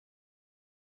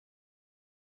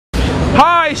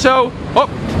Hi, so, oh,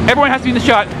 everyone has to be in the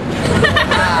shot.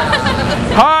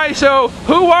 Hi, so,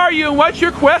 who are you and what's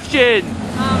your question?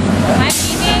 I'm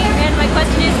Mimi, and my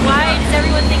question is, why does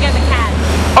everyone think I'm a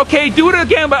cat? Okay, do it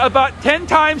again, but about 10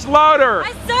 times louder.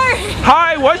 I'm sorry.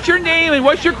 Hi, what's your name and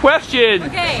what's your question?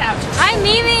 Okay, I'm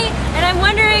Mimi, and I'm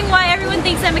wondering why everyone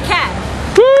thinks I'm a cat.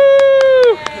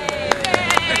 Woo!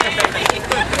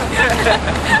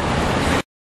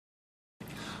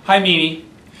 Hi Mimi.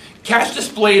 Cats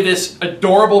display this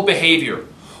adorable behavior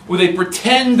where they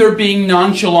pretend they're being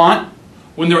nonchalant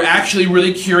when they're actually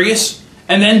really curious,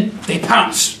 and then they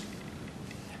pounce.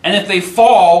 And if they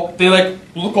fall, they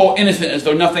look all innocent as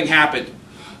though nothing happened.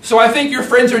 So I think your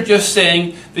friends are just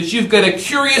saying that you've got a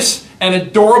curious and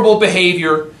adorable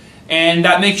behavior, and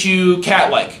that makes you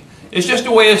cat-like. It's just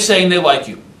a way of saying they like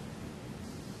you.